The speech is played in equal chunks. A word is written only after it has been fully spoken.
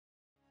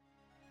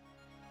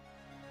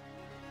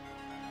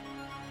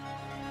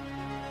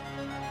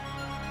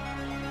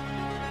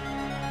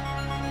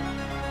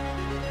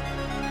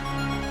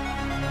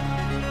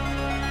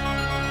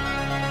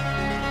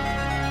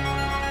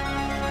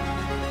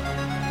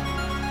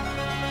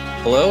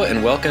Hello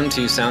and welcome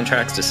to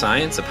Soundtracks to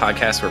Science, a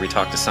podcast where we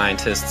talk to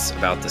scientists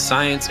about the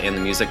science and the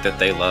music that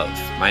they love.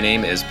 My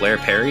name is Blair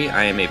Perry.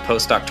 I am a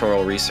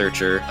postdoctoral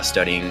researcher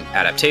studying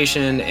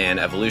adaptation and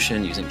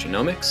evolution using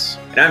genomics.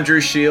 And I'm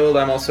Drew Shield.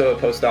 I'm also a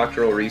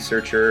postdoctoral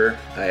researcher.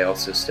 I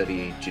also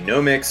study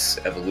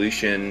genomics,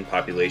 evolution,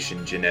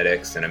 population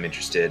genetics, and I'm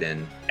interested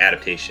in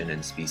adaptation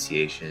and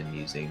speciation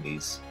using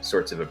these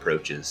sorts of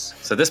approaches.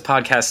 So this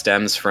podcast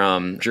stems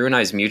from Drew and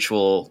I's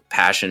mutual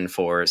passion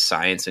for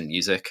science and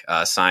music.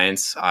 Science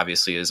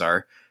obviously is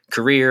our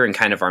career and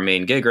kind of our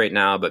main gig right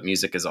now, but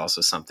music is also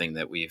something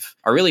that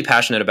are really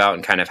passionate about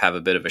and kind of have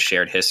a bit of a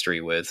shared history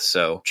with.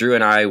 So Drew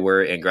and I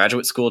were in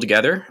graduate school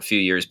together a few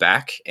years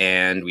back,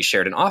 and we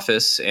shared an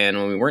office. And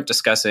when we weren't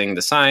discussing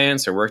the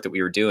science or work that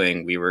we were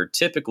doing, we were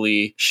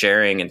typically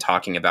sharing and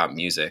talking about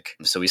music.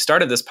 So we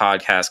started this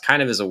podcast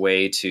kind of as a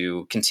way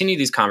to continue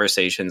these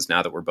conversations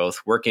now that we're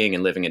both working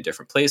and living in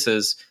different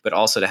places, but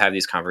also to have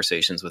these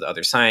conversations with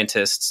other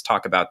scientists,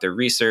 talk about their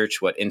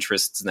research, what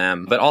interests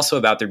them, but also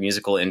about their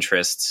musical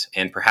interests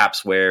and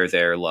perhaps where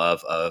their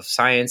love of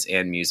science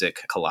and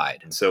music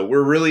collide. So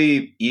we're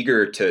really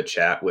eager to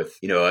chat with,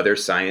 other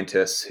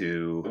scientists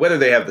who, whether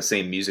they have the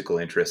same musical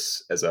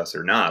interests as us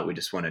or not, we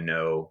just want to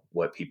know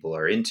what people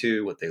are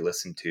into, what they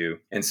listen to.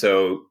 And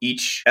so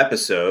each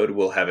episode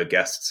will have a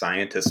guest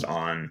scientist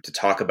on to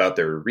talk about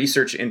their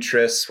research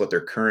interests, what their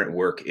current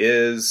work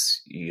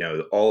is,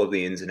 all of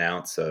the ins and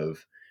outs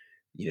of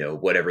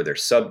whatever their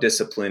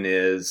subdiscipline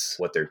is,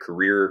 what their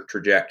career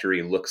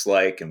trajectory looks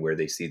like and where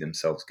they see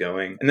themselves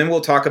going. And then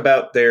we'll talk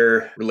about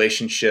their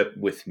relationship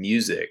with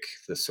music,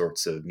 the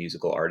sorts of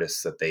musical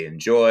artists that they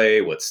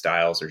enjoy, what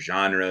styles or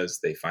genres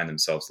they find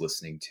themselves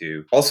listening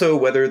to. Also,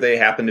 whether they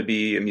happen to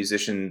be a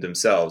musician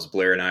themselves.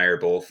 Blair and I are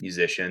both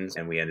musicians,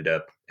 and we ended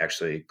up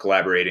actually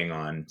collaborating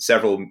on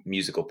several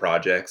musical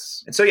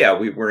projects. And so,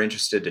 we were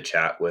interested to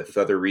chat with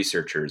other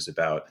researchers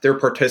about their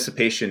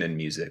participation in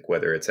music,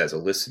 whether it's as a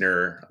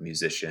listener, a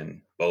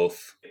musician,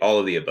 both, all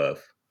of the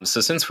above. So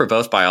since we're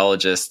both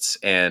biologists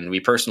and we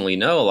personally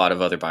know a lot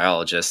of other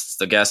biologists,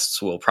 the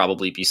guests will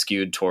probably be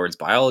skewed towards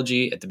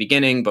biology at the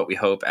beginning, but we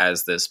hope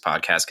as this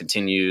podcast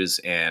continues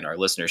and our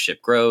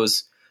listenership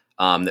grows,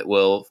 that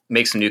we'll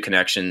make some new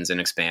connections and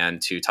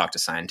expand to talk to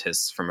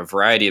scientists from a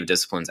variety of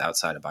disciplines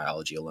outside of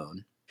biology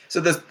alone. So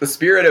the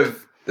spirit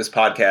of this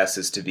podcast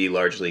is to be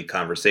largely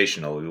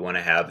conversational. We want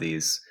to have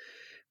these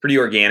pretty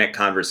organic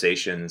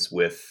conversations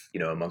with,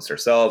 amongst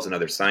ourselves and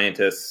other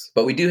scientists.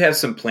 But we do have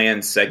some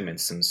planned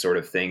segments, some sort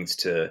of things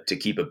to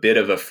keep a bit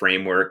of a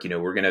framework.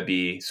 We're going to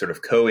be sort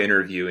of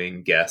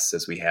co-interviewing guests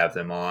as we have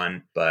them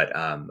on. But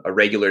a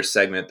regular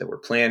segment that we're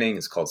planning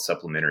is called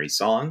Supplementary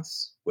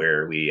Songs,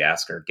 where we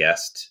ask our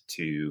guest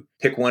to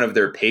pick one of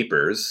their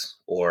papers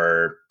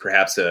or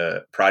perhaps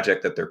a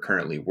project that they're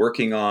currently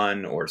working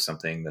on or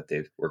something that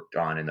they've worked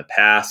on in the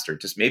past, or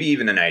just maybe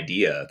even an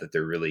idea that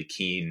they're really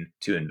keen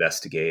to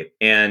investigate,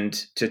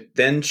 and to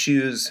then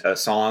choose a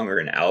song or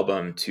an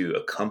album to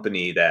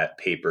accompany that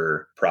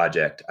paper,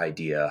 project,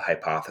 idea,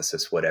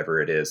 hypothesis,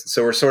 whatever it is.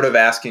 So we're sort of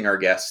asking our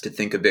guests to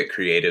think a bit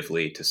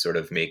creatively to sort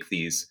of make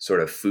these sort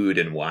of food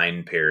and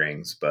wine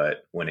pairings,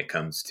 but when it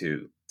comes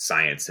to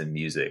science and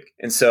music.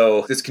 And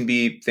so this can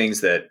be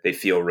things that they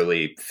feel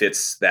really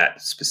fits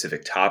that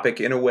specific topic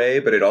in a way,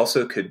 but it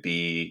also could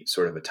be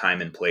sort of a time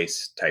and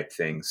place type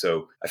thing.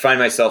 So I find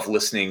myself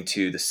listening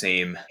to the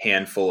same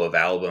handful of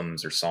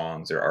albums or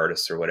songs or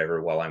artists or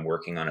whatever while I'm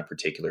working on a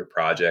particular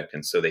project.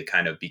 And so they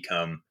kind of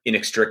become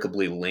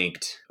inextricably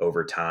linked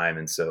over time.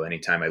 And so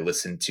anytime I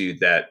listen to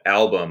that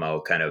album,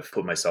 I'll kind of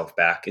put myself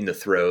back in the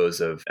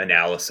throes of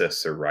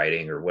analysis or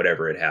writing or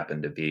whatever it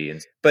happened to be.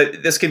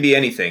 But this can be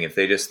anything. If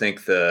they just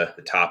think the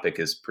topic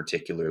is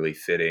particularly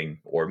fitting,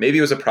 or maybe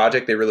it was a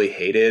project they really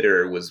hated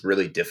or was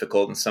really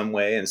difficult in some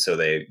way, and so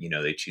they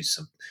choose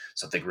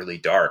something really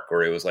dark,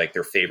 or it was like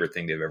their favorite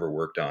thing they've ever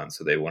worked on,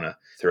 so they want to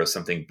throw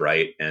something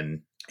bright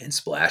and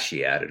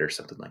splashy at it or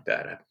something like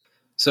that.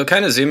 So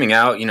kind of zooming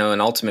out,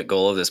 an ultimate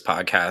goal of this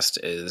podcast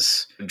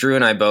is Drew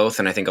and I both,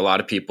 and I think a lot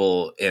of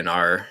people in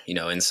our,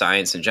 in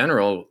science in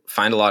general,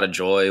 find a lot of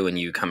joy when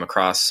you come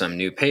across some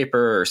new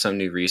paper or some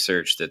new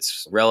research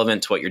that's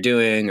relevant to what you're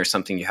doing or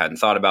something you hadn't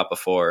thought about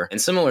before.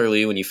 And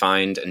similarly, when you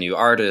find a new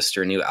artist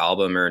or a new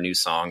album or a new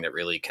song that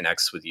really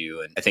connects with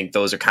you. And I think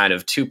those are kind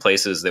of two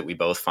places that we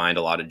both find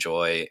a lot of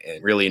joy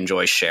and really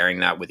enjoy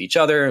sharing that with each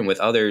other and with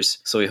others.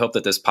 So we hope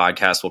that this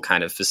podcast will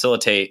kind of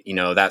facilitate,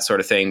 that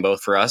sort of thing,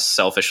 both for us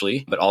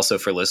selfishly, but also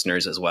for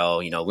listeners as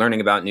well,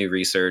 learning about new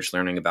research,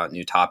 learning about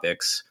new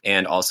topics,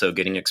 and also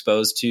getting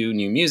exposed to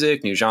new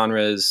music, new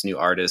genres, new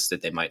artists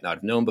that they might not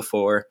have known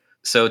before.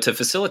 So to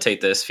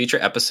facilitate this, future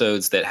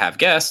episodes that have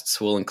guests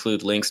will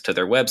include links to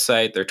their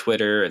website, their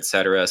Twitter,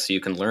 etc., so you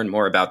can learn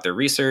more about their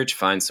research,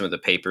 find some of the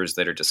papers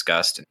that are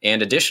discussed.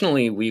 And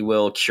additionally, we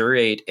will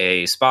curate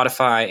a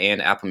Spotify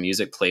and Apple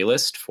Music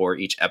playlist for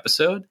each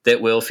episode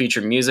that will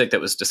feature music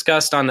that was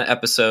discussed on the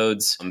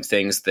episodes,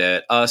 things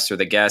that us or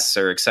the guests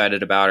are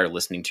excited about or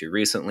listening to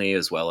recently,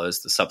 as well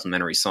as the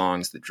supplementary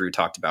songs that Drew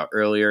talked about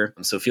earlier.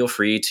 So feel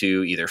free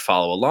to either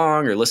follow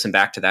along or listen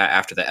back to that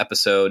after the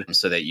episode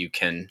so that you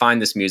can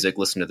find this music,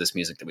 listen to this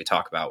music that we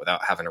talk about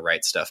without having to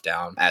write stuff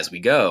down as we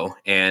go.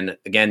 And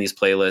again, these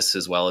playlists,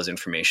 as well as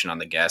information on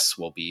the guests,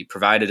 will be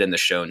provided in the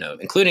show note.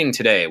 Including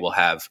today, we'll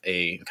have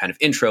a kind of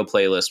intro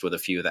playlist with a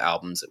few of the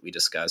albums that we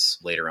discuss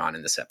later on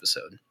in this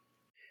episode.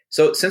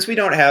 So since we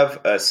don't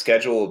have a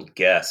scheduled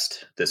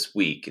guest this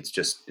week, it's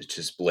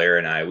just Blair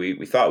and I,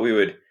 we thought we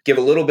would give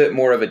a little bit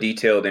more of a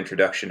detailed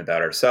introduction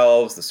about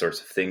ourselves, the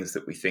sorts of things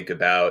that we think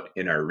about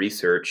in our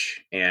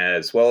research,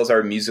 as well as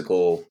our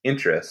musical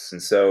interests. And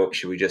so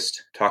should we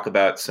just talk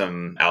about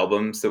some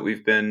albums that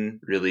we've been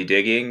really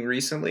digging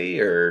recently?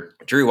 Or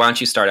Drew, why don't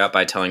you start out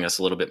by telling us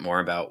a little bit more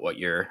about what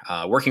you're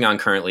working on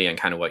currently and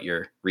kind of what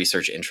your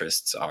research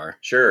interests are?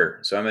 Sure.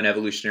 So I'm an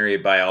evolutionary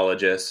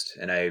biologist,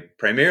 and I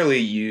primarily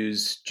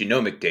use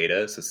genomic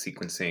data, so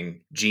sequencing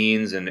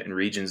genes and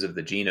regions of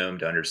the genome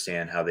to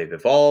understand how they've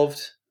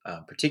evolved,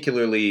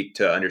 particularly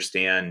to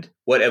understand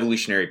what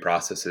evolutionary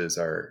processes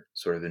are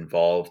sort of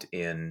involved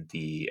in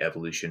the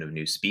evolution of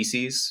new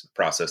species, a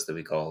process that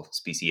we call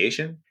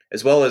speciation,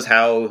 as well as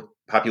how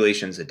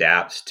populations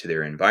adapt to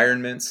their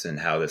environments and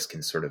how this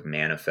can sort of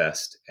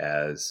manifest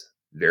as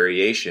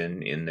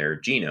variation in their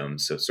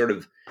genomes. So sort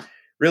of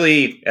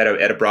really at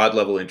a broad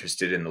level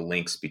interested in the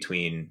links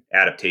between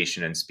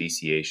adaptation and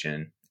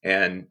speciation.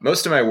 And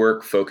most of my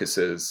work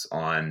focuses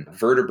on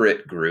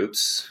vertebrate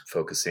groups,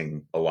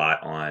 focusing a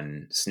lot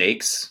on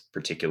snakes,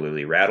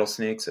 particularly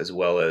rattlesnakes, as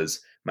well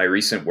as my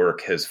recent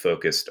work has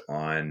focused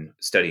on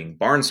studying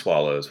barn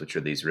swallows, which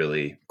are these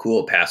really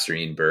cool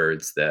passerine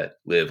birds that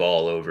live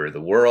all over the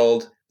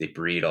world. They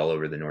breed all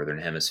over the Northern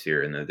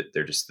Hemisphere, and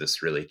they're just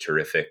this really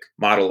terrific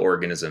model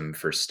organism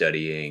for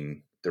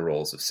studying the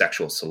roles of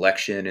sexual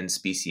selection and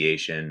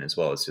speciation, as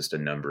well as just a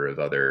number of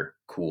other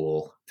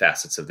cool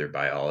facets of their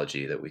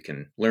biology that we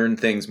can learn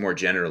things more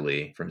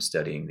generally from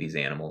studying these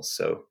animals.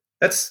 So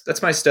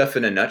that's my stuff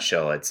in a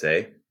nutshell, I'd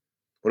say.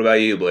 What about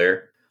you,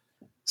 Blair?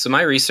 So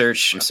my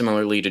research,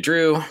 similarly to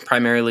Drew,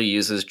 primarily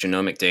uses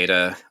genomic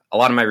data. A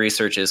lot of my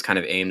research is kind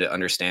of aimed at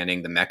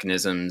understanding the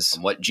mechanisms,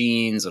 what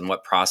genes and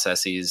what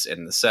processes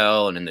in the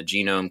cell and in the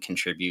genome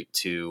contribute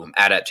to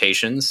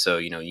adaptations. So,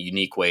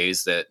 unique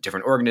ways that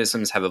different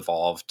organisms have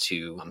evolved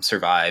to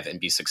survive and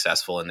be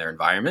successful in their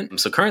environment.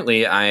 So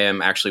currently I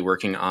am actually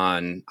working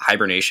on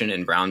hibernation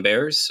in brown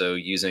bears. So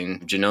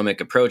using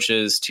genomic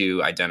approaches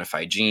to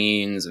identify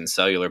genes and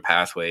cellular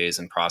pathways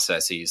and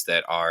processes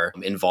that are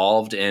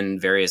involved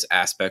in various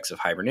aspects of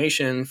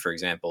hibernation. For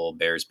example,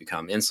 bears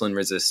become insulin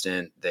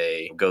resistant.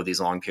 They go these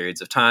long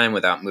periods of time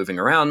without moving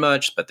around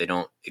much, but they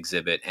don't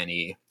exhibit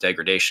any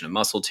degradation of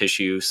muscle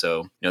tissue.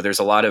 So, there's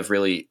a lot of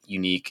really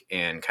unique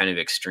and kind of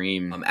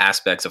extreme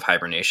aspects of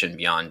hibernation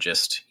beyond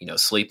just,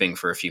 sleeping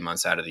for a few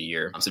months out of the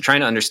year. So trying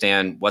to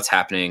understand what's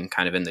happening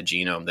kind of in the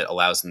genome that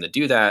allows them to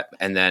do that.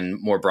 And then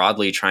more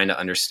broadly, trying to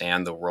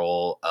understand the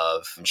role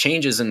of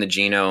changes in the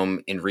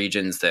genome in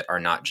regions that are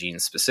not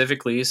genes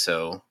specifically.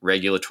 So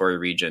regulatory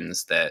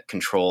regions that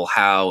control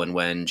how and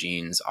when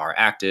genes are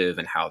active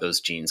and how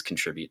those genes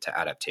contribute to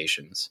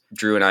adaptation.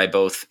 Drew and I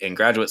both in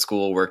graduate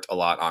school worked a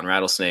lot on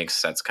rattlesnakes.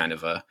 That's kind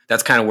of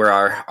where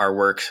our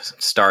work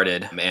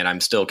started. And I'm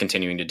still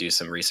continuing to do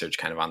some research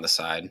kind of on the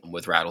side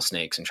with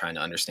rattlesnakes and trying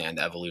to understand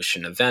the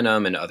evolution of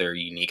venom and other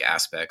unique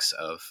aspects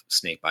of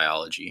snake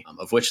biology,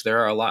 of which there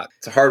are a lot.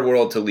 It's a hard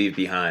world to leave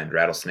behind.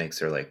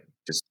 Rattlesnakes are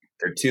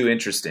they're too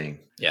interesting.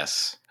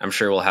 Yes. I'm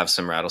sure we'll have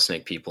some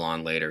rattlesnake people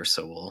on later,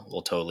 so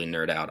we'll totally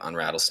nerd out on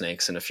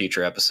rattlesnakes in a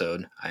future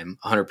episode. I'm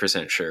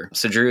 100% sure.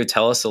 So Drew,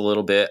 tell us a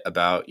little bit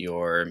about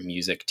your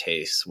music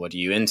tastes. What are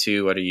you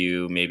into? What are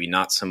you maybe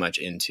not so much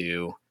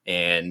into?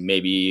 And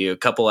maybe a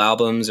couple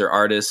albums or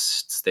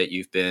artists that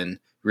you've been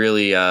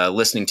really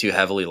listening to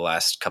heavily the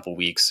last couple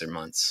weeks or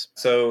months.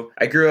 So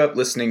I grew up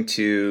listening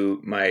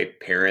to my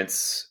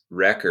parents'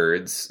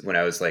 records when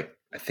I was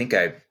I think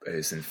I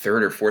was in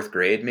third or fourth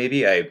grade,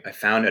 maybe. I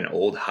found an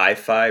old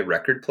hi-fi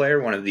record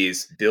player, one of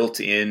these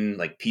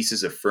built-in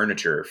pieces of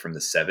furniture from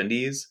the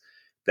 70s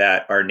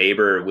that our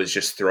neighbor was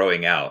just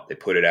throwing out. They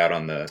put it out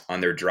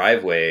on their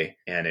driveway,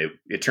 and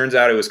it turns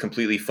out it was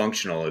completely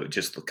functional. It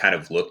just kind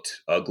of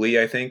looked ugly,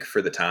 I think,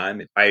 for the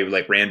time. I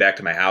ran back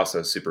to my house. I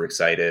was super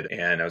excited,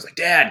 and I was like,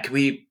 "Dad, can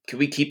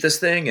we keep this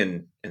thing?"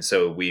 And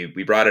so we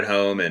brought it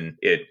home, and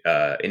it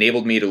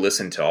enabled me to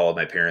listen to all of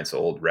my parents'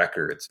 old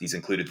records. These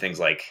included things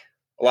like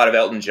a lot of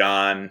Elton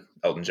John.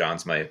 Elton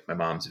John's my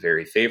mom's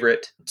very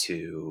favorite,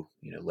 to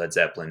Led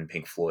Zeppelin,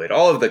 Pink Floyd,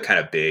 all of the kind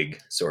of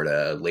big sort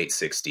of late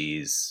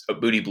 60s.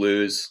 Booty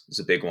Blues was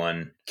a big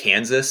one.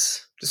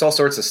 Kansas, just all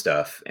sorts of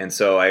stuff. And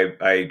so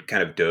I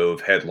kind of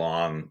dove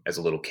headlong as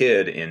a little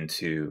kid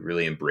into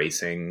really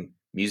embracing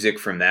music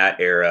from that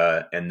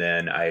era. And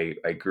then I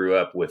grew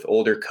up with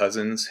older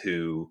cousins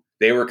who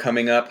they were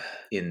coming up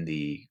in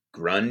the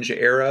grunge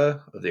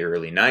era of the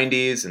early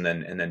 90s and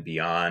then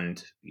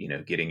beyond,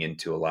 getting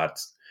into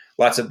lots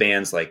of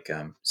bands like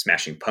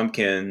Smashing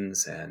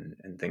Pumpkins and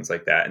things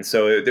like that. And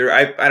so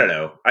I don't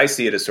know, I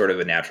see it as sort of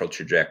a natural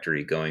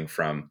trajectory going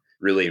from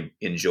really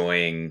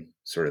enjoying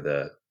sort of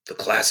the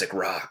classic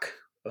rock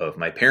of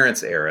my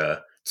parents'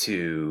 era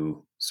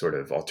to sort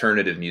of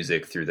alternative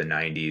music through the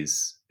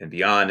 90s and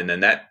beyond. And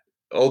then that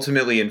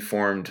ultimately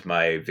informed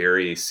my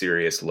very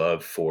serious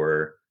love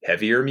for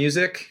heavier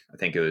music. I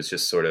think it was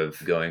just sort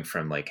of going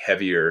from like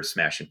heavier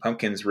Smashing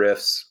Pumpkins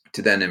riffs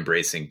to then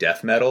embracing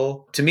death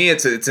metal. To me,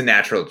 it's a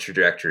natural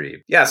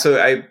trajectory. Yeah,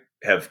 so I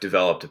have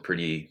developed a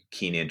pretty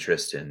keen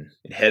interest in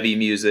heavy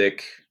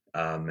music,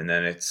 and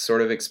then it's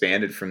sort of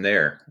expanded from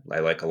there. I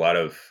like a lot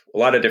of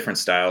different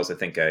styles. I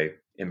think I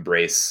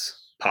embrace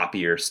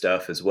poppier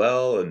stuff as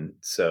well. And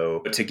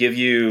so to give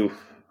you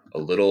a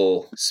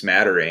little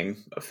smattering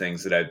of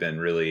things that I've been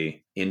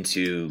really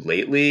into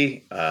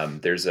lately,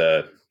 there's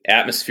a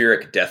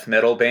atmospheric death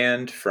metal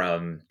band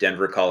from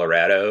Denver,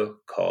 Colorado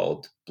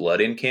called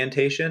Blood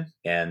Incantation,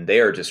 and they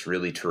are just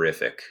really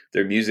terrific.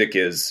 Their music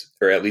is,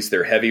 or at least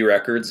their heavy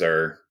records,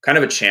 are kind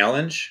of a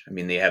challenge. I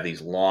mean, they have these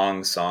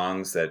long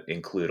songs that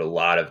include a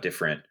lot of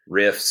different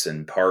riffs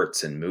and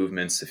parts and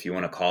movements, if you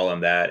want to call them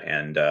that,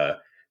 and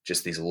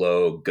just these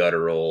low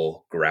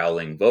guttural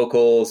growling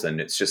vocals. And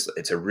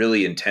it's a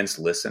really intense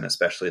listen,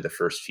 especially the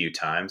first few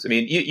times. I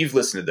mean, you've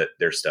listened to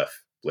their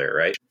stuff, Blair,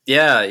 right?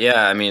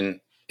 Yeah. I mean,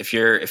 if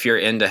you're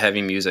into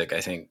heavy music, I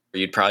think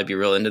you'd probably be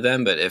real into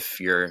them. But if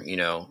you're,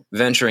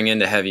 venturing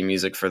into heavy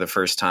music for the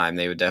first time,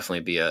 they would definitely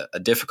be a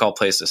difficult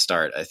place to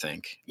start, I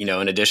think. In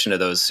addition to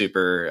those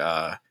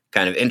super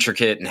kind of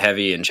intricate and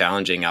heavy and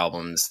challenging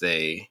albums,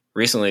 they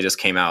recently just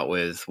came out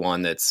with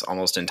one that's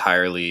almost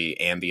entirely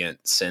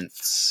ambient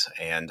synths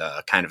and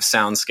kind of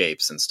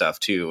soundscapes and stuff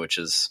too, which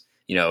is,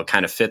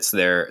 kind of fits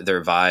their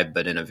vibe,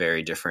 but in a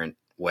very different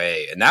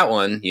way. And that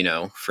one,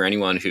 for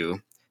anyone who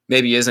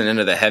maybe isn't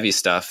into the heavy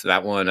stuff,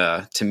 that one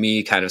to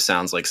me kind of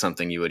sounds like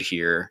something you would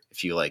hear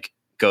if you like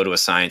go to a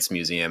science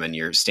museum and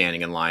you're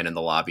standing in line in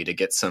the lobby to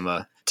get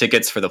some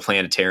tickets for the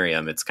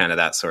planetarium. It's kind of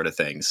that sort of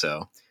thing.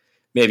 So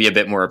maybe a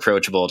bit more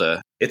approachable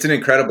to. It's an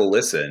incredible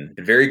listen.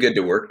 Very good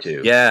to work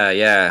to.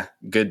 Yeah.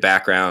 Good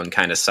background,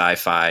 kind of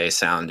sci-fi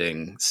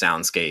sounding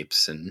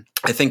soundscapes. And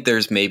I think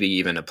there's maybe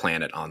even a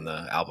planet on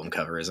the album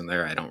cover, isn't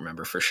there? I don't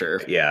remember for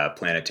sure. Yeah,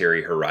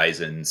 planetary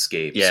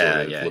horizonscape,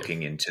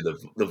 looking into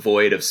the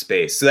void of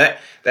space. So that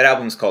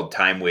album's called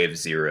Time Wave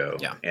Zero.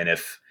 Yeah. And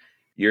if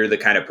you're the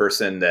kind of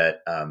person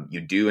that you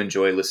do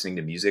enjoy listening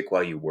to music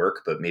while you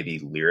work, but maybe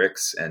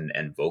lyrics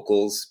and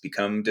vocals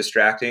become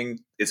distracting,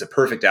 it's a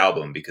perfect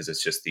album because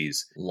it's just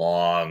these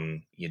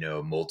long,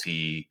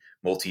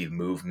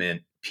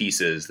 multi-movement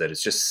pieces that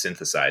it's just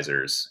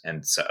synthesizers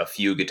and a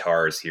few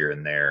guitars here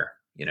and there,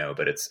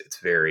 but it's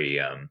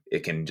very,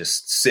 it can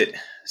just sit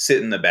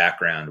in the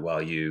background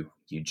while you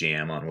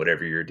jam on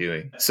whatever you're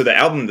doing. So the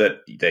album that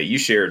you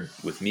shared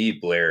with me,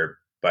 Blair,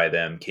 by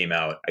them came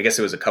out, I guess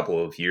it was a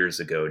couple of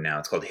years ago now.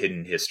 It's called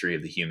Hidden History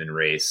of the Human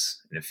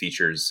Race. And it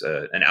features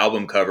an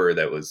album cover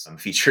that was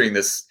featuring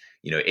this,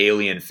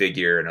 alien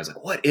figure. And I was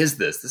like, what is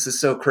this? This is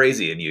so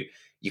crazy. And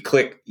you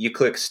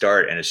click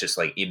start and it's just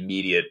like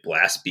immediate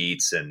blast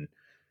beats and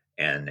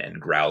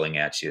growling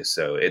at you.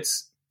 So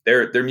it's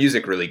their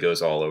music really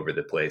goes all over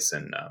the place.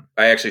 And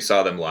I actually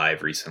saw them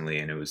live recently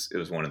and it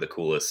was one of the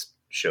coolest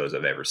shows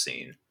I've ever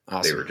seen.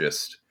 Awesome. They were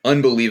just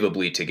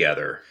unbelievably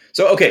together.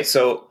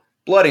 So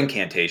Blood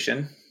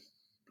Incantation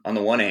on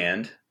the one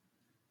hand,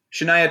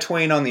 Shania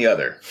Twain on the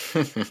other.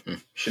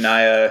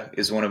 Shania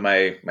is one of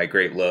my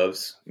great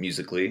loves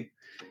musically.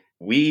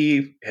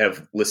 We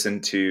have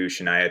listened to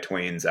Shania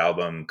Twain's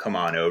album Come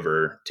On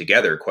Over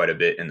together quite a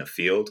bit in the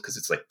field because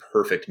it's like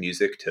perfect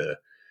music to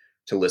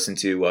listen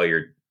to while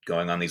you're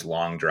going on these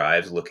long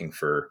drives looking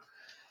for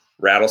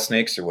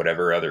rattlesnakes or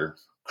whatever other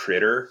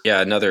critter.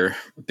 Yeah, another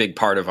big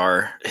part of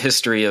our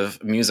history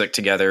of music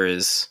together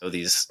is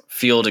these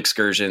field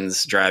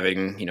excursions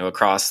driving,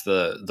 across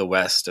the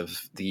west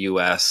of the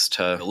U.S.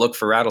 to look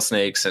for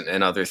rattlesnakes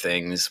and other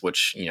things,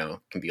 which,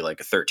 can be like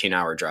a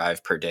 13-hour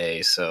drive per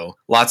day. So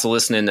lots of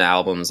listening to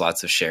albums,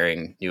 lots of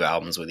sharing new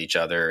albums with each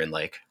other, and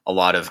like a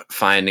lot of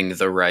finding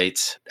the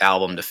right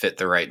album to fit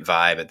the right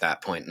vibe at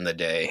that point in the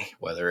day,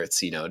 whether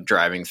it's,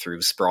 driving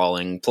through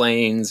sprawling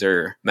plains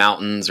or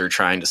mountains or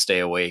trying to stay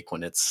awake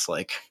when it's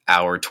like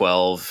hour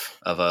 12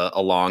 of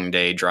a long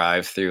day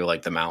drive through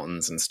like the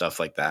mountains and stuff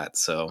like that.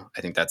 So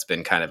I think that's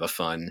been kind of a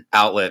fun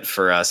outlet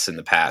for us in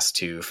the past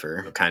too,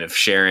 for kind of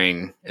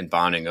sharing and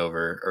bonding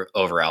over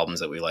albums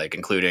that we like,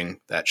 including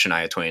that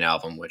Shania Twain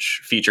album,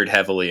 which featured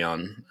heavily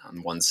on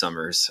one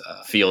summer's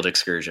field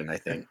excursion, I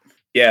think.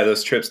 Yeah,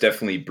 those trips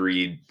definitely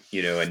breed,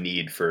 a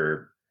need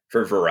for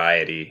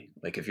variety.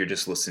 Like if you're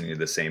just listening to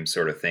the same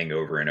sort of thing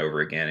over and over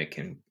again, it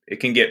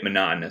can get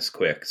monotonous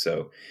quick.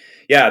 So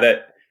yeah,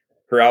 that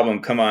her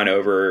album Come On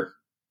Over,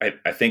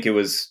 I think it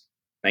was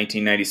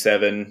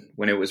 1997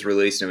 when it was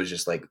released, and it was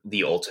just like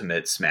the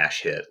ultimate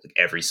smash hit. Like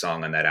every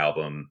song on that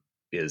album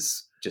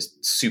is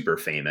just super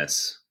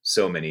famous.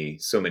 So many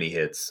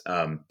hits.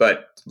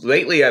 But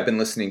lately I've been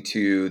listening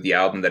to the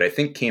album that I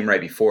think came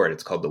right before it.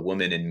 It's called The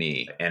Woman in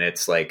Me. And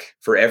it's like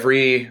for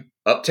every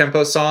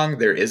up-tempo song,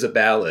 there is a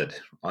ballad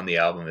on the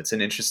album. It's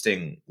an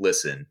interesting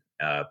listen.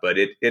 But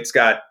it's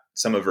got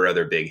some of her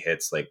other big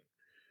hits like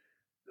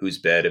Whose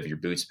Bed Have Your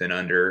Boots Been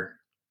Under?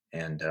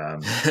 And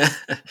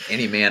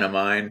Any Man of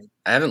Mine.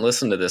 I haven't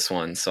listened to this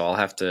one, so I'll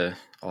have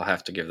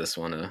to give this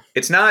one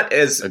it's not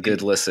as a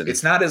good listen.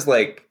 It's not as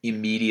like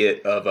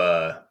immediate of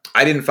a.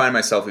 I didn't find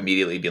myself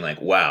immediately being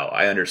like, wow,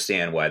 I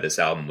understand why this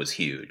album was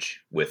huge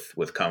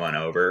with Come On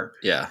Over.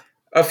 Yeah.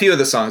 A few of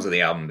the songs on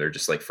the album, they're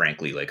just like,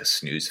 frankly, like a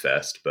snooze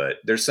fest, but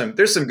there's some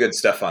good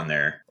stuff on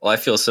there. Well, I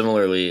feel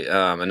similarly.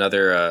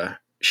 Another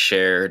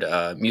shared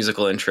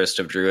musical interest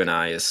of Drew and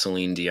I is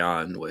Celine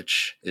Dion,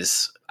 which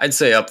is, I'd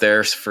say, up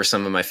there for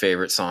some of my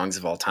favorite songs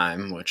of all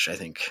time, which I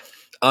think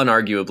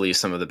unarguably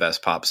some of the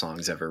best pop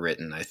songs ever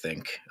written, I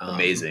think.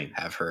 Amazing.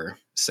 Have her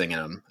singing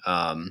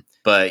them.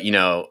 But, you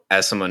know,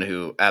 as someone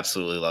who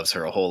absolutely loves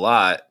her a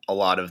lot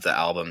of the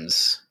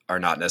albums are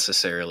not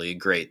necessarily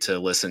great to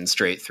listen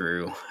straight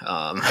through.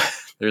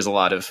 There's a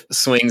lot of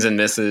swings and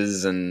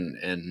misses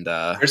and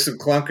there's some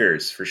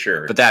clunkers for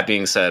sure. But that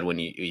being said, when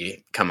you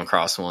come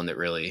across one that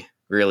really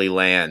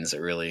lands, it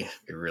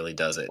really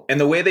does it. And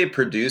the way they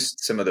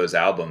produced some of those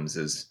albums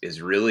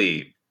is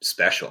really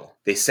special.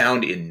 They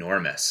sound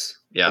enormous.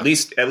 Yeah.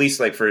 At least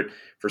like for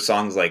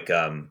songs like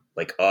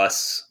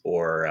Us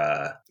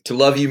or To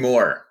Love You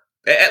More.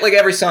 Like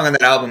every song on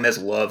that album has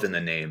love in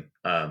the name.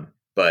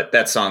 But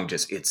that song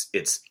just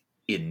it's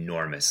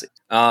enormous.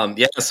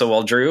 Yeah, so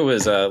while Drew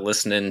was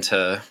listening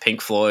to Pink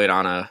Floyd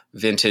on a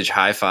vintage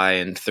hi-fi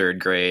in third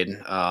grade,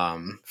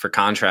 for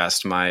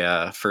contrast,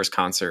 my first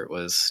concert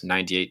was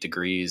 98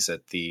 Degrees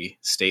at the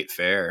State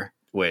Fair,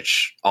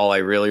 which all I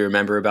really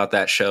remember about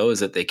that show is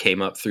that they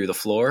came up through the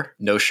floor,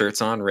 no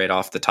shirts on, right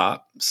off the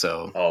top.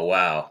 So, oh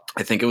wow,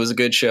 I think it was a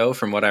good show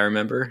from what I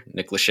remember.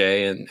 Nick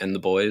Lachey and the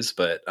boys,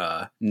 but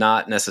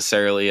not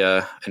necessarily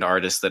an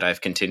artist that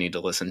I've continued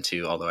to listen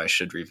to. Although I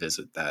should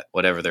revisit that,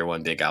 whatever their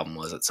one big album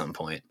was at some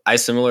point. I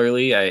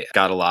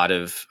got a lot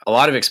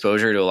of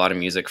exposure to a lot of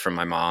music from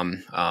my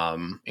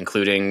mom,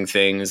 including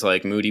things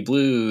like Moody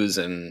Blues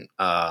and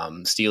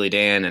Steely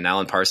Dan and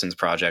Alan Parsons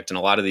Project, and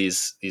a lot of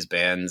these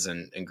bands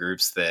and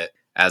groups that,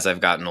 as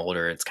I've gotten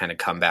older, it's kind of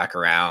come back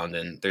around,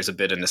 and there's a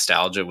bit of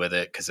nostalgia with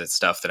it because it's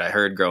stuff that I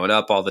heard growing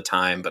up all the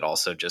time, but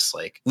also just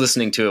like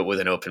listening to it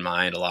with an open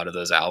mind. A lot of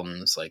those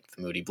albums, like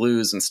the Moody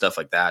Blues and stuff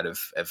like that,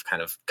 have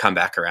kind of come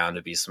back around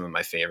to be some of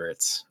my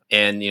favorites.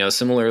 And, you know,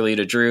 similarly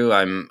to Drew,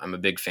 I'm a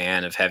big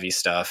fan of heavy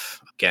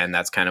stuff. Again,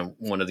 that's kind of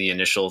one of the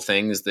initial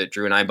things that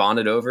Drew and I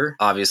bonded over.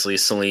 Obviously,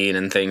 Celine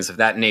and things of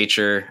that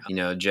nature. You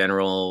know,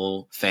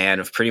 general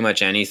fan of pretty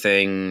much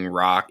anything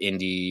rock,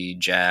 indie,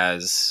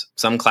 jazz,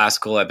 some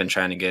classical. I've been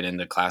trying to get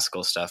into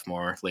classical stuff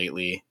more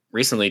lately.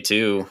 Recently,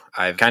 too,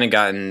 I've kind of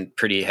gotten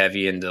pretty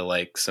heavy into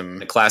like some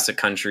classic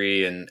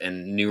country and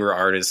newer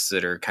artists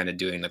that are kind of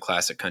doing the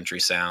classic country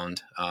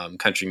sound.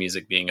 Country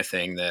music being a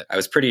thing that I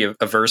was pretty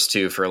averse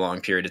to for a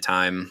long period of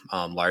time,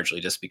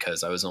 largely just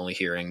because I was only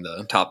hearing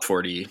the top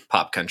 40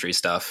 pop country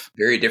stuff.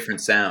 Very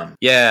different sound.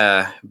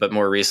 Yeah, but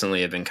more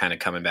recently I've been kind of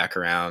coming back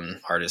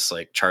around. Artists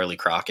like Charlie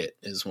Crockett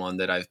is one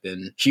that I've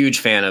been huge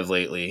fan of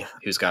lately,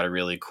 who's got a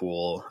really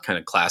cool kind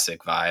of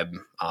classic vibe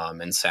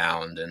and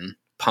sound, and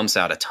pumps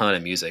out a ton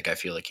of music. I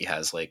feel like he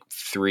has like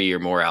 3 or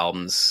more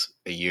albums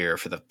a year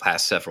for the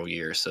past several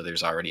years. So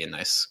there's already a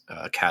nice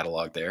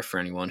catalog there for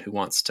anyone who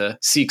wants to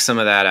seek some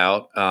of that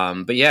out.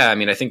 But yeah, I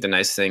mean, I think the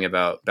nice thing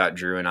about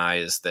Drew and I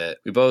is that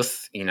we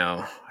both, you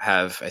know,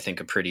 have, I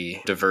think, a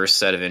pretty diverse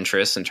set of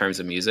interests in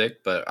terms of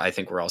music, but I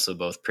think we're also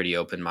both pretty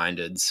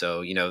open-minded. So,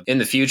 you know, in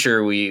the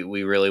future, we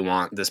really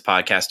want this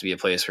podcast to be a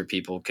place where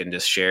people can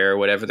just share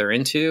whatever they're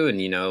into.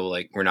 And, you know,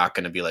 like, we're not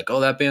going to be like,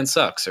 oh, that band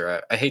sucks,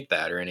 or I hate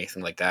that, or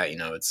anything like that. You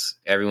know, it's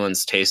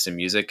everyone's taste in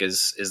music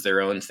is their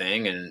own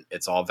thing, and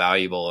it's all valuable.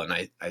 And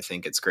I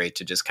think it's great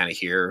to just kind of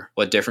hear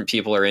what different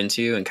people are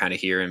into and kind of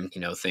hear, you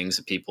know, things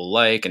that people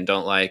like and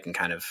don't like, and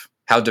kind of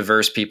how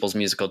diverse people's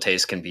musical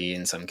taste can be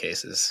in some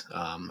cases.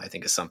 I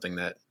think is something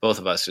that both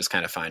of us just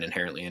kind of find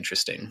inherently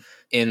interesting.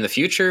 In the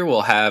future,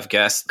 we'll have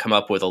guests come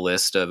up with a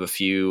list of a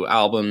few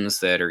albums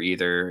that are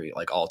either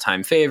like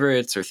all-time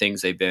favorites or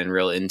things they've been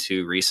real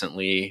into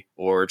recently,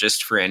 or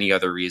just for any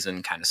other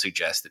reason kind of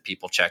suggest that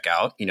people check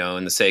out. You know,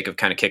 in the sake of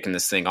kind of kicking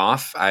this thing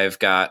off, I've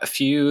got a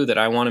few that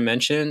I want to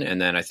mention,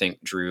 and then I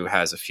think Drew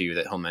has a few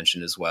that he'll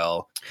mention as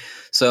well.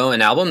 So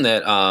an album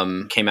that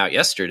came out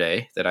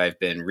yesterday that I've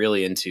been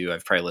really into,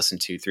 I've probably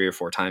listened to 3 or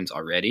 4 times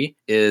already,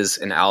 is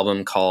an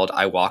album called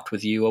I Walked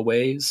With You a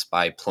Ways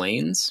by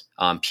Plains,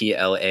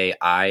 Plains.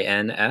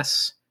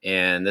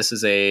 And this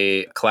is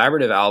a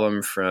collaborative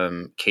album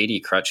from Katie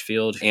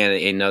Crutchfield and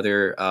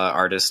another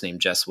artist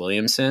named Jess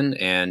Williamson.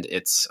 And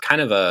it's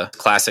kind of a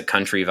classic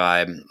country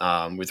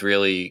vibe with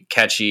really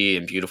catchy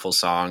and beautiful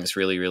songs,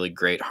 really, really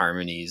great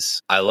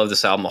harmonies. I love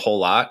this album a whole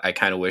lot. I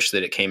kind of wish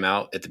that it came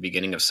out at the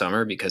beginning of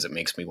summer because it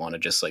makes me want to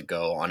just like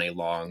go on a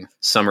long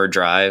summer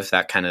drive,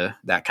 that kind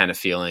of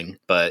feeling.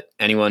 But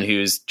anyone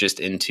who's just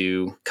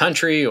into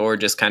country or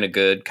just kind of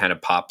good kind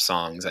of pop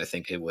songs, I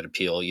think it would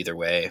appeal either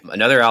way.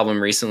 Another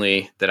album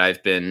recently that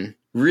I've been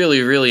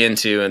really, really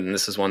into, and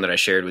this is one that I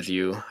shared with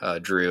you,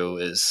 Drew,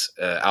 is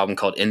an album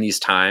called In These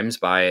Times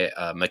by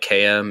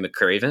Micaiah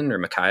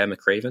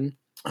McCraven,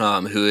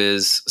 who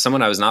is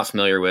someone I was not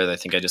familiar with. I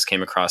think I just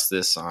came across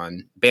this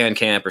on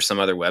Bandcamp or some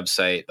other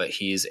website, but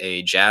he's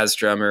a jazz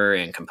drummer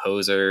and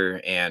composer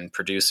and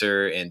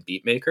producer and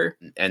beat maker.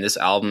 And this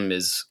album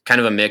is kind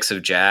of a mix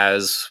of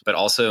jazz, but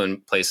also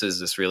in places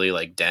this really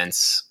like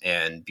dense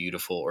and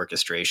beautiful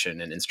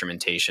orchestration and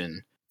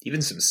instrumentation.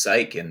 Even some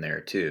psych in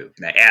there too.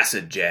 And the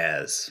acid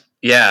jazz.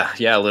 Yeah,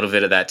 a little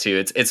bit of that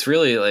too. It's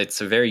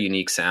a very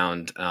unique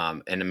sound.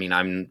 And I mean,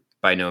 I'm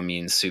by no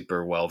means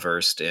super well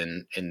versed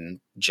in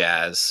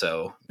jazz,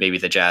 so maybe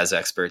the jazz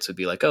experts would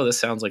be like, oh, this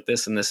sounds like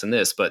this and this and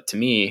this. But to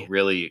me,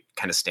 really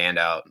kind of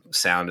standout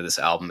sound of this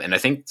album. And I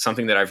think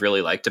something that I've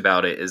really liked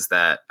about it is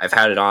that I've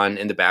had it on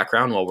in the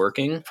background while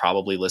working,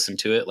 probably listened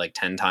to it like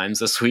 10 times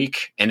this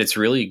week. And it's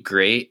really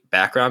great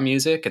background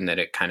music, and that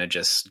it kind of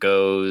just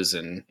goes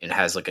and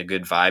has like a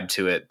good vibe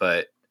to it.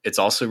 But it's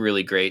also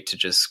really great to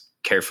just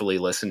carefully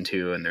listen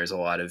to, and there's a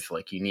lot of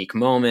like unique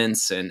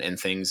moments and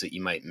things that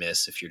you might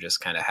miss if you're just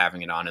kind of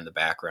having it on in the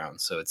background.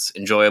 So it's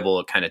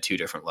enjoyable at kind of two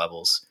different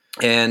levels.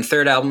 And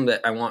third album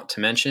that I want to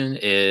mention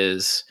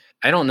is,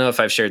 I don't know if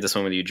I've shared this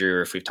one with you, Drew,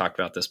 or if we've talked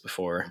about this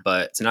before,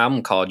 but it's an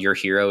album called Your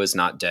Hero Is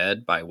Not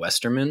Dead by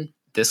Westerman.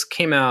 This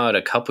came out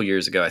a couple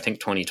years ago. I think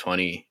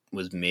 2020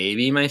 was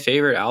maybe my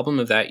favorite album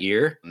of that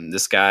year.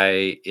 This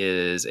guy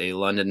is a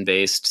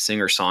London-based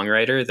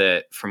singer-songwriter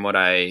that, from what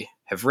I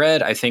have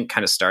read, I think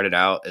kind of started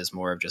out as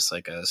more of just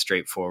like a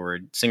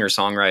straightforward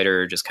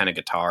singer-songwriter, just kind of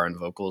guitar and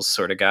vocals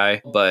sort of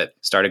guy, but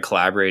started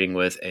collaborating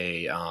with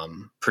a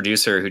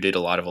producer who did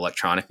a lot of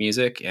electronic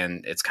music.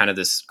 And it's kind of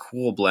this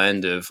cool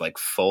blend of like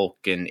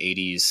folk and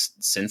 80s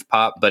synth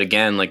pop. But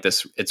again, like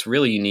this, it's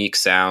really unique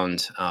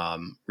sound,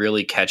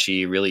 really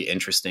catchy, really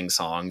interesting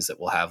songs that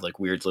will have like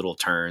weird little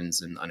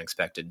turns and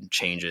unexpected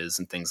changes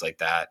and things like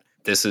that.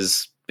 This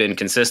has been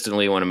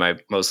consistently one of my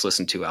most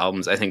listened to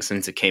albums, I think,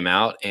 since it came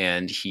out.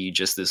 And he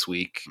just this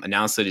week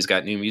announced that he's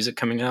got new music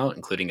coming out,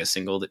 including a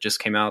single that just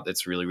came out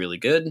that's really, really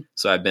good.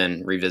 So I've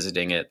been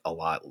revisiting it a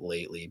lot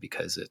lately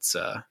because it's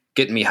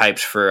getting me hyped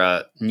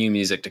for new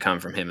music to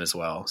come from him as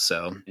well.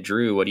 So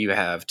Drew, what do you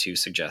have to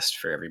suggest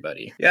for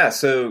everybody? Yeah,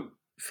 so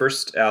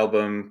first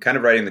album, kind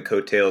of riding the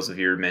coattails of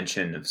your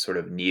mention of sort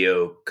of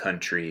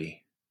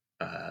neo-country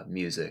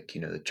music,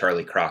 the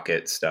Charlie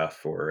Crockett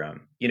stuff, or,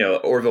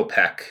 Orville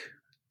Peck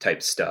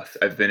type stuff.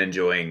 I've been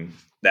enjoying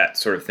that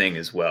sort of thing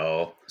as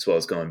well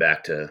as going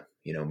back to,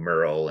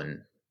 Merle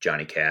and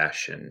Johnny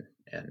Cash and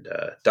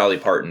Dolly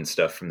Parton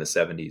stuff from the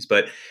 70s.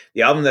 But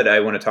the album that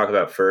I want to talk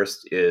about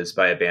first is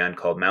by a band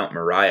called Mount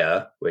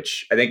Moriah,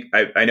 which I think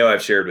I know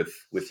I've shared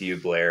with you,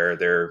 Blair.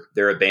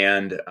 They're a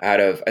band out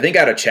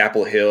of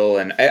Chapel Hill,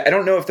 and I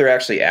don't know if they're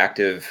actually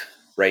active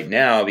right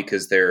now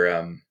because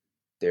their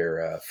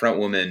front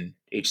woman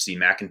H.C.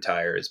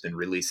 McIntyre has been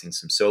releasing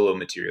some solo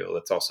material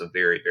that's also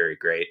very, very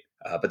great.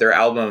 But their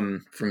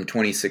album from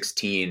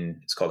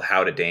 2016 is called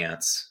How to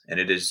Dance, and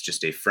it is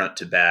just a front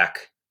to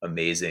back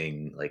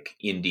amazing like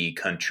indie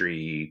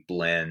country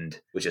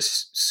blend with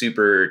just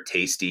super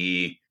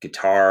tasty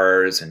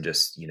guitars, and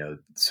just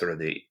sort of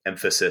the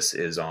emphasis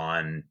is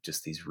on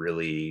just these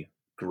really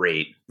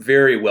great,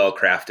 very well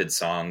crafted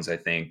songs, I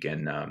think.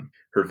 And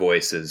her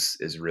voice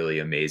is really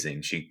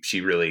amazing. She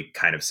really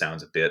kind of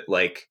sounds a bit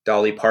like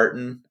Dolly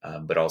Parton,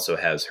 but also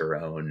has her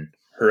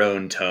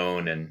own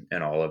tone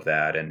and all of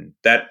that. And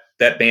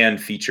that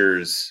band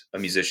features a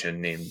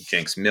musician named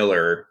Jenks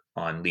Miller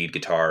on lead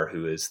guitar,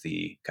 who is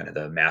the kind of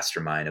the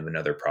mastermind of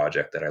another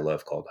project that I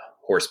love called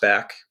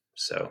Horseback.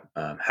 So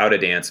How to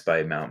Dance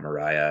by Mount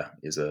Moriah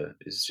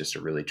is just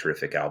a really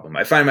terrific album.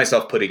 I find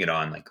myself putting it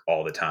on like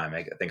all the time.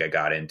 I think I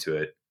got into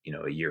it,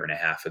 a year and a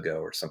half ago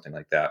or something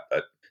like that.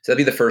 But so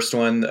that'd be the first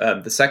one.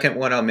 The second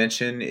one I'll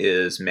mention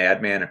is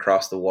Madman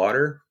Across the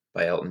Water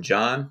by Elton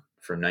John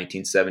from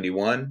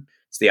 1971.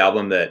 It's the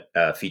album that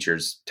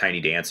features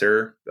Tiny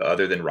Dancer,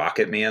 other than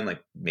Rocket Man,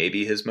 like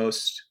maybe his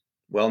most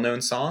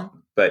well-known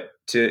song. But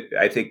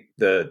I think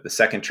the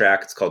second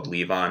track, it's called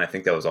Leave On. I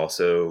think that was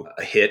also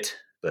a hit,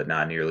 but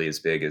not nearly as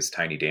big as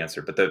Tiny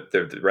Dancer. But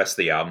the rest of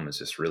the album is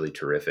just really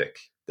terrific.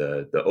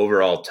 The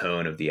overall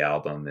tone of the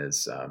album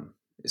is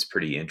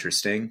pretty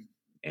interesting,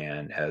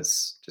 and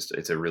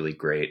it's a really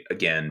great,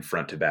 again,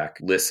 front to back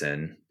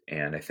listen.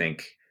 And I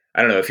think,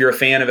 I don't know, if you're a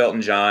fan of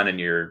Elton John and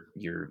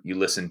you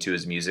listen to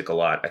his music a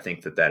lot, I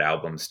think that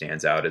album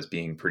stands out as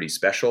being pretty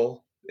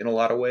special in a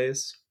lot of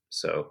ways.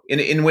 So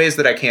in ways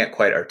that I can't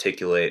quite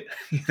articulate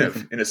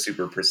in a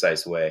super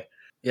precise way.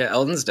 Yeah,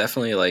 Elton's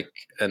definitely like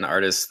an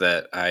artist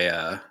that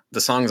the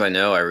songs I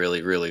know I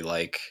really, really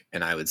like,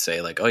 and I would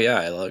say like, oh yeah,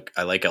 I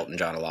like Elton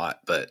John a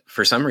lot. But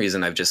for some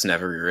reason I've just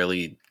never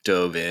really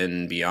dove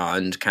in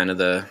beyond kind of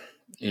the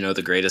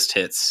greatest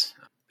hits.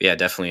 Yeah,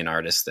 definitely an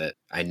artist that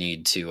I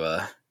need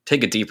to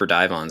take a deeper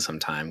dive on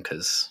sometime,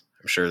 because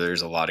I'm sure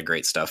there's a lot of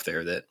great stuff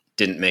there that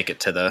didn't make it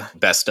to the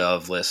best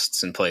of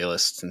lists and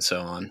playlists and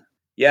so on.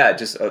 Yeah,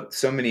 just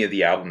so many of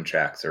the album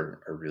tracks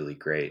are really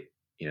great.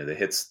 The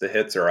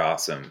hits are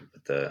awesome,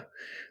 but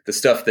the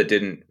stuff that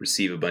didn't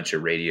receive a bunch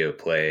of radio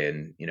play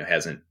and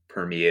hasn't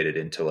permeated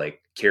into like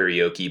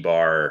karaoke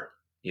bar,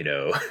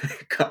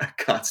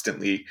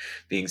 constantly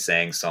being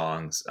sang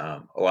songs.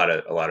 A lot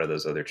of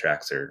those other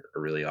tracks are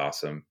really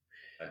awesome.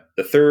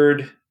 The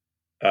third,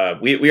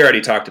 we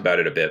already talked about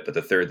it a bit, but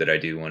the third that I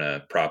do want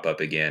to prop up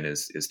again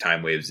is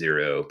Time Wave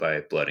Zero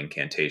by Blood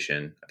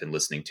Incantation. I've been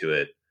listening to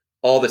it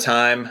all the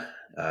time.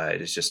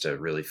 It is just a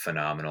really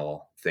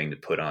phenomenal thing to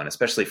put on,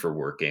 especially for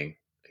working.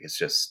 It's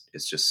just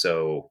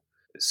so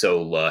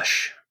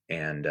lush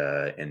and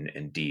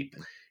deep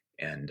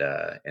and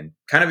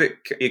kind of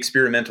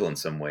experimental in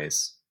some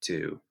ways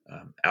too.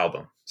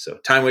 Album. So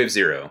Time Wave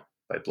Zero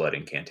by Blood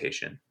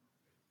Incantation.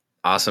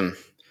 Awesome.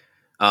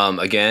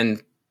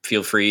 Again,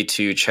 feel free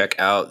to check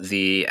out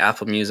the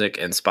Apple Music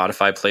and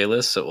Spotify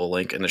playlists that we'll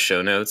link in the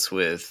show notes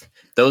with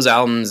those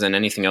albums and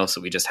anything else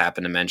that we just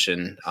happen to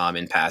mention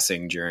in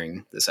passing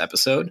during this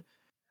episode.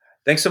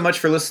 Thanks so much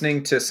for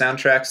listening to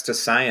Soundtracks to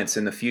Science.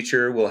 In the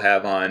future, we'll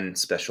have on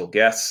special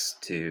guests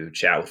to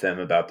chat with them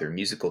about their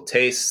musical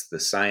tastes,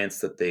 the science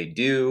that they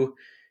do,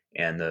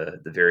 and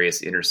the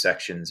various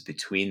intersections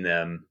between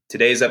them.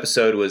 Today's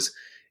episode was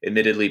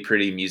admittedly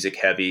pretty music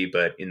heavy,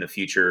 but in the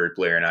future,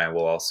 Blair and I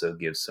will also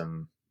give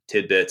some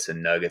tidbits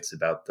and nuggets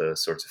about the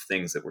sorts of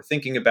things that we're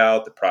thinking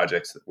about, the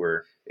projects that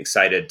we're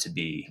excited to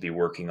be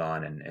working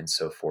on, and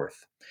so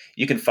forth.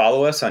 You can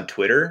follow us on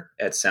Twitter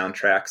at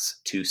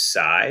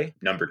Soundtracks2Sci,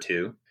 number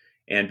 2,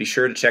 and be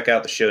sure to check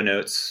out the show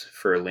notes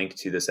for a link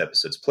to this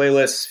episode's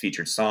playlists,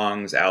 featured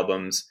songs,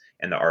 albums,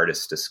 and the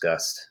artists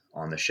discussed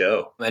on the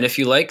show. And if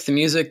you like the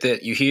music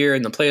that you hear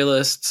in the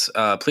playlists,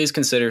 please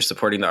consider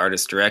supporting the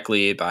artist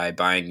directly by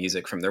buying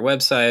music from their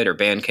website or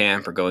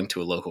Bandcamp or going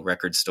to a local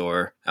record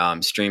store.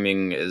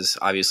 Streaming is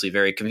obviously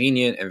very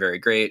convenient and very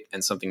great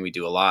and something we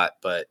do a lot,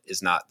 but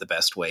is not the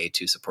best way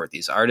to support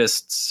these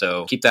artists.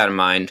 So keep that in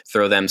mind.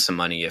 Throw them some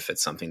money if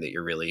it's something that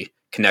you're really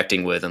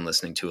connecting with and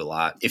listening to a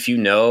lot. If you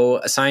know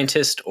a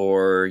scientist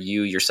or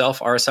you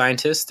yourself are a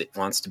scientist that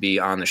wants to be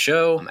on the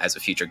show as a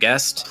future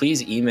guest,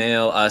 please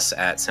email us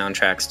at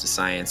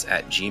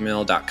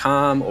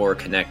soundtrackstoscience@gmail.com or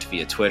connect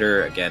via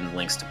Twitter. Again,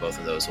 links to both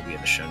of those will be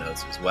in the show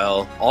notes as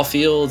well. All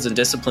fields and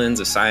disciplines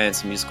of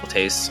science and musical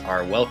tastes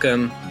are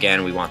welcome.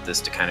 Again, we want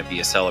this to kind of be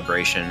a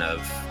celebration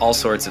of all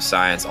sorts of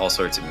science, all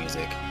sorts of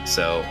music.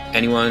 So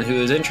anyone who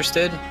is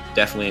interested,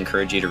 definitely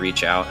encourage you to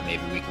reach out and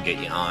maybe we can get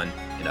you on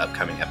an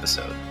upcoming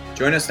episode.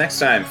 Join us next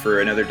time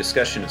for another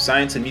discussion of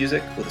science and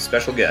music with a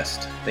special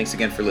guest. Thanks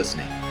again for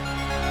listening.